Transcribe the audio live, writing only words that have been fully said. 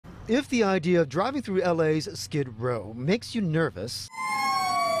If the idea of driving through LA's Skid Row makes you nervous,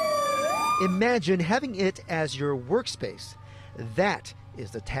 imagine having it as your workspace. That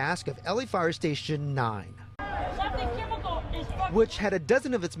is the task of LA Fire Station 9, which had a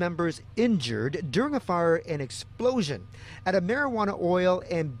dozen of its members injured during a fire and explosion at a marijuana oil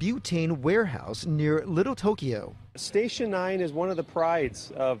and butane warehouse near Little Tokyo. Station 9 is one of the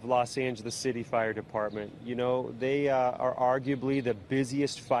prides of Los Angeles City Fire Department. You know, they are arguably the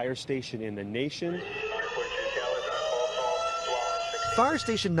busiest fire station in the nation. Fire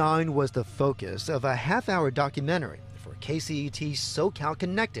Station 9 was the focus of a half-hour documentary for KCAL SoCal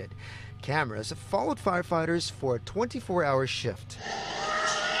Connected. Cameras followed firefighters for a 24-hour shift.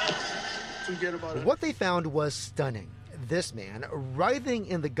 What they found was stunning. This man writhing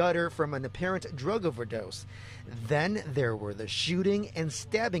in the gutter from an apparent drug overdose. Then there were the shooting and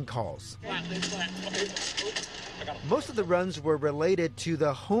stabbing calls. Most of the runs were related to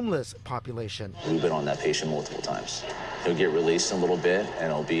the homeless population. We've been on that patient multiple times. He'll get released in a little bit, and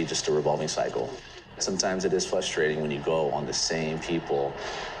it'll be just a revolving cycle. Sometimes it is frustrating when you go on the same people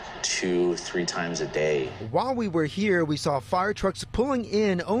 2-3 times a day. While we were here, we saw fire trucks pulling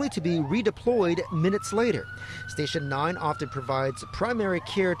in only to be redeployed minutes later. Station 9 often provides primary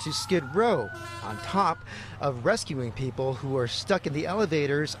care to Skid Row, on top of rescuing people who are stuck in the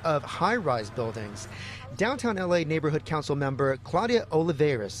elevators of high-rise buildings. Downtown LA Neighborhood Council member Claudia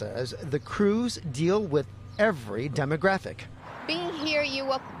Oliveira says the crews deal with every demographic. Being here, you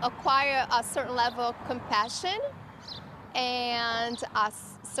will acquire a certain level of compassion and a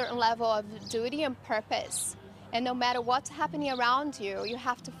certain level of duty and purpose. And no matter what's happening around you, you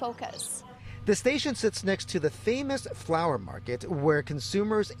have to focus. The station sits next to the famous flower market where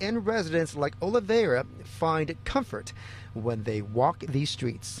consumers and residents like Oliveira find comfort when they walk these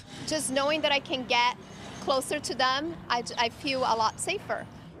streets. Just knowing that I can get closer to them, I feel a lot safer.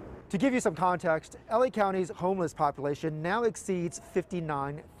 To give you some context, LA County's homeless population now exceeds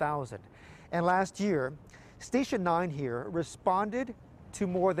 59,000. And last year, Station 9 here responded to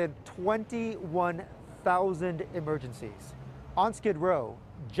more than 21,000 emergencies. On Skid Row,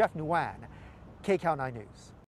 Jeff Nguyen, KCAL 9 News.